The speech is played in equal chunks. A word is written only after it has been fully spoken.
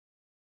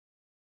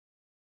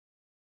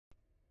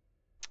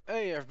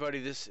Hey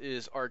everybody, this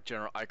is Arc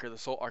General Eicher, the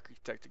Sole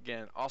Architect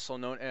again, also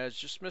known as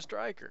just Mr.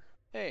 Eicher.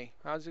 Hey,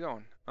 how's it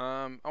going?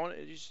 I want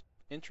to just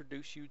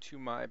introduce you to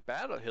my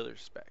Battle Healer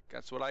spec.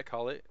 That's what I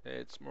call it.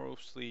 It's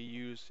mostly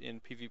used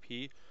in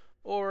PvP,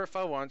 or if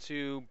I want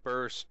to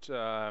burst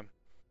 10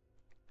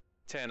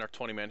 or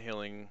 20 man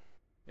healing.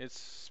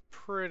 It's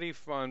pretty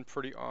fun,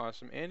 pretty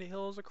awesome, and it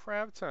heals a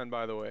crap ton,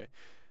 by the way.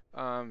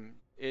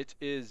 It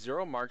is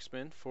 0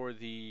 marksman for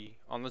the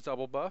on the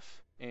double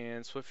buff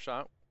and swift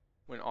shot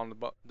when on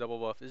the double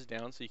buff is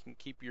down, so you can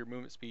keep your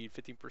movement speed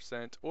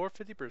 15% or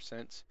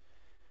 50%.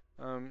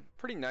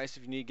 Pretty nice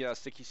if you need to get out of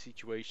sticky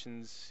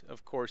situations.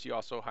 Of course, you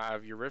also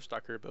have your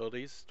Riftstalker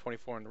abilities,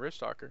 24 on the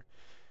Riftstalker.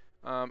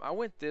 I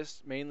went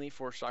this mainly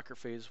for Stalker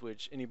phase,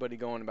 which anybody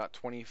going about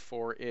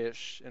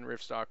 24-ish in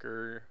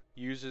Riftstalker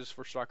uses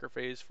for Stalker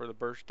phase for the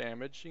burst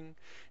damaging.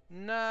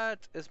 Not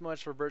as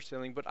much for burst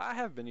healing, but I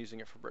have been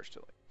using it for burst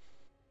healing.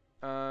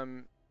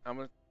 I'm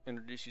going to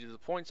introduce you to the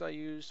points I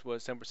used.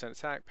 Was 10%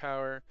 attack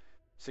power,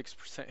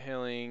 6%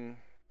 healing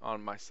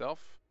on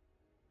myself,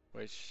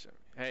 which,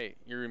 hey,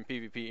 you're in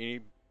PvP,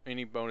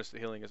 any bonus to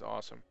healing is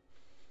awesome.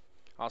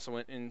 Also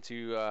went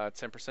into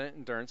 10%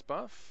 endurance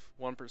buff,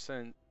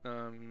 1%,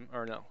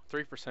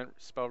 3%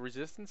 spell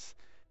resistance,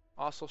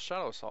 also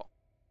shadow assault.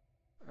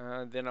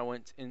 Then I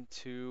went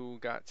into,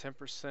 got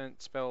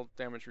 10% spell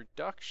damage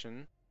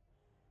reduction,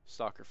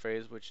 Stalker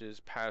phase, which is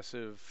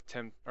passive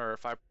 10 or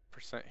 5%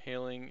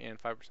 healing and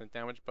 5%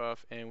 damage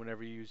buff, and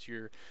whenever you use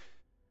your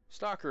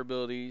Stalker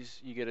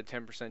abilities, you get a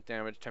 10%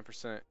 damage,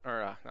 10%,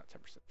 or not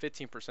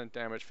 10%, 15%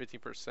 damage,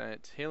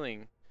 15%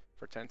 healing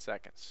for 10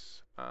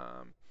 seconds.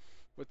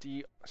 With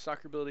the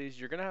Stalker abilities,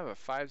 you're going to have a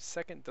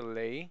 5-second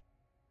delay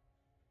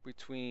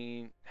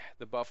between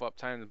the buff up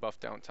time and the buff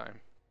down time.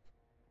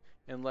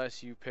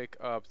 Unless you pick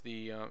up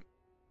the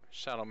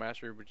Shadow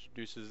Mastery, which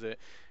reduces it.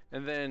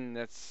 And then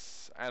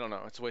that's, I don't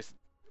know, it's a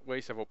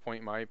waste of a point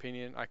in my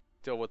opinion. I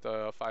deal with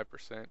a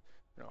 5%,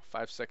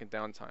 5-second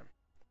downtime.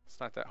 It's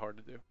not that hard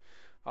to do.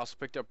 I also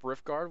picked up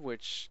Rift Guard,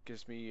 which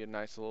gives me a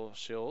nice little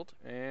shield,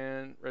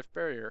 and Rift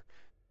Barrier.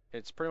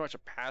 It's pretty much a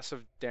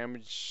passive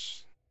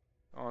damage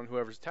on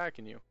whoever's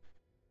attacking you.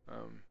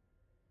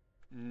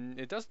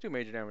 It doesn't do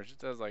major damage. It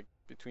does like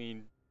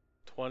between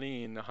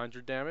 20 and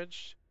 100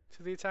 damage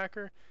to the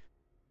attacker.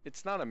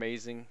 It's not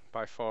amazing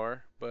by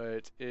far,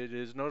 but it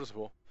is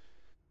noticeable.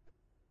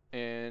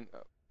 And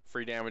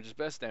free damage is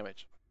best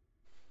damage.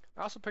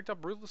 I also picked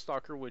up Ruthless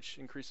Stalker, which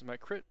increases my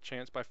crit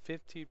chance by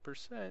 50%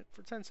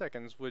 for 10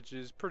 seconds, which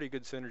is pretty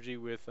good synergy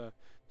with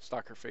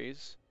Stalker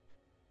phase.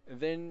 And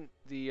then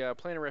the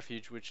Plan of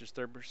Refuge, which is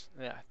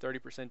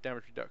 30%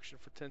 damage reduction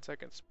for 10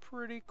 seconds.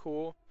 Pretty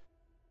cool.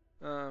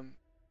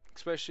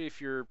 Especially if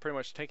you're pretty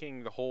much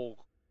taking the whole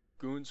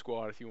goon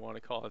squad, if you want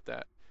to call it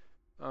that.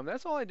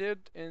 That's all I did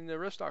in the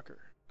Riftstalker.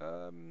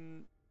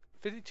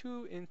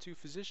 52 into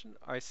Physician.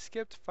 I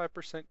skipped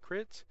 5%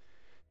 crit.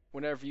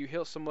 Whenever you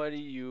heal somebody,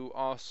 you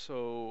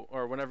also,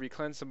 or whenever you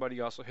cleanse somebody,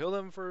 you also heal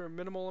them for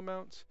minimal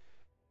amounts.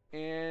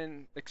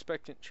 And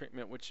Expectant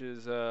Treatment, which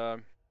is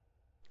 1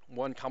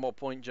 combo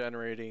point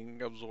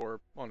generating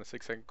absorb on a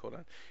 6-second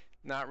cooldown.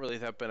 Not really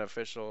that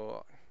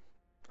beneficial.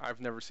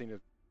 I've never seen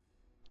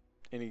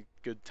any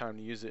good time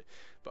to use it.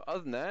 But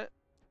other than that,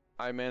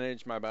 I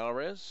manage my battle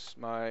res,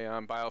 my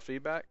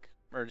biofeedback,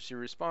 emergency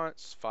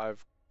response,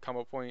 5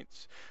 combo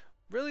points.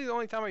 Really, the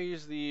only time I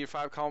use the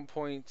 5 combo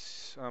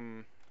points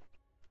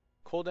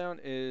cooldown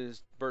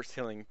is burst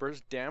healing.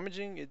 Burst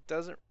damaging, it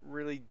doesn't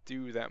really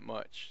do that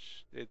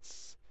much.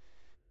 It's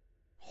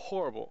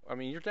horrible. I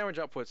mean, your damage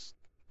output's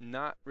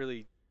not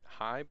really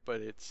high,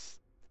 but it's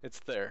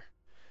there.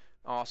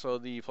 Also,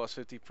 the plus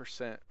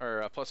 50%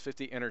 or plus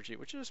 50 energy,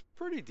 which is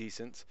pretty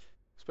decent,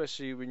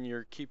 especially when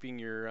you're keeping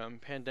your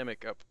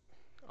pandemic up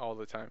all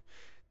the time.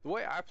 The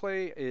way I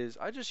play is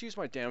I just use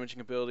my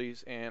damaging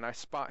abilities and I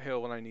spot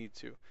heal when I need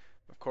to.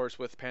 Of course,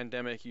 with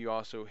pandemic, you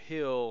also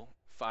heal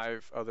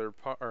 4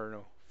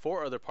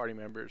 other party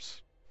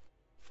members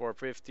for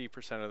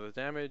 50% of the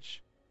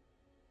damage.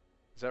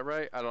 Is that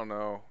right? I don't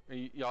know.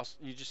 You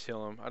just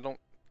heal them.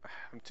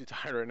 I'm too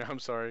tired right now. I'm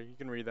sorry. You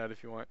can read that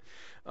if you want.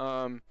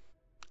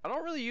 I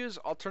don't really use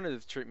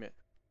alternative treatment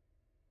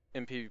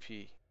in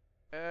PvP.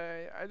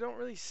 I don't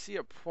really see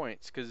a point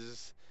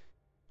because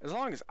as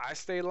long as I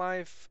stay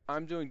alive,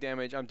 I'm doing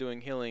damage, I'm doing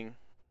healing,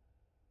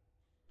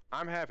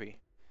 I'm happy.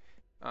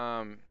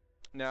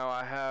 Now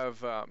I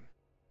have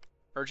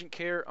urgent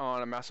care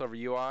on a mouse over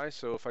UI,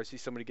 so if I see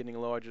somebody getting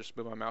low, I just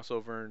move my mouse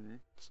over and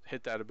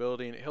hit that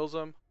ability and it heals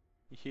them.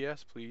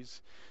 Yes, please.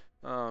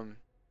 Other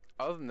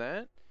than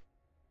that,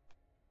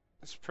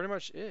 that's pretty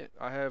much it.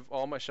 I have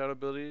all my shadow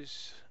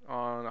abilities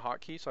on a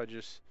hotkey, so I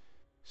just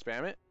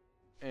spam it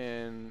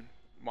and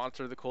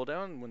monitor the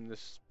cooldown. When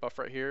this buff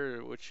right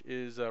here, which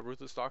is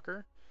Ruthless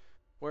Stalker,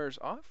 wears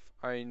off,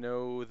 I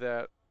know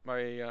that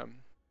my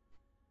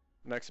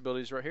next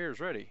abilities right here is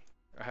ready.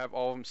 I have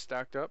all of them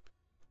stacked up.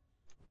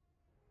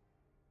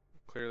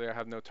 Clearly I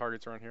have no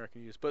targets around here I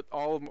can use, but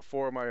all of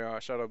 4 of my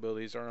shadow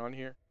abilities are on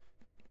here.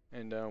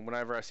 And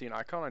whenever I see an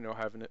icon, I know I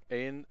have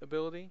an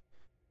ability.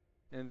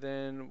 And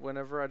then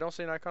whenever I don't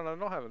see an icon, I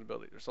don't have an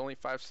ability. There's only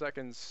 5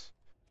 seconds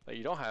that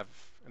you don't have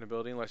an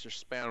ability unless you're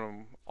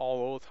spamming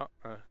all the time.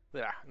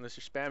 Unless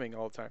you're spamming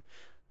all the time.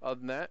 Other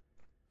than that,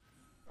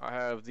 I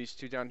have these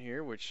two down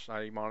here, which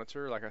I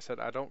monitor. Like I said,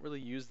 I don't really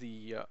use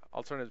the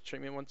alternative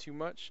treatment one too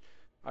much.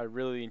 I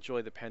really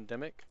enjoy the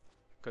pandemic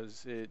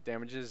because it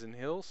damages and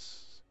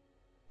heals.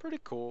 Pretty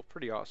cool,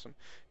 pretty awesome.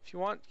 If you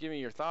want, give me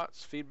your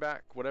thoughts,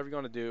 feedback, whatever you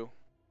want to do.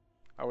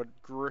 I would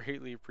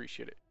greatly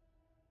appreciate it.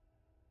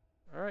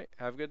 Alright,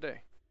 have a good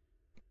day.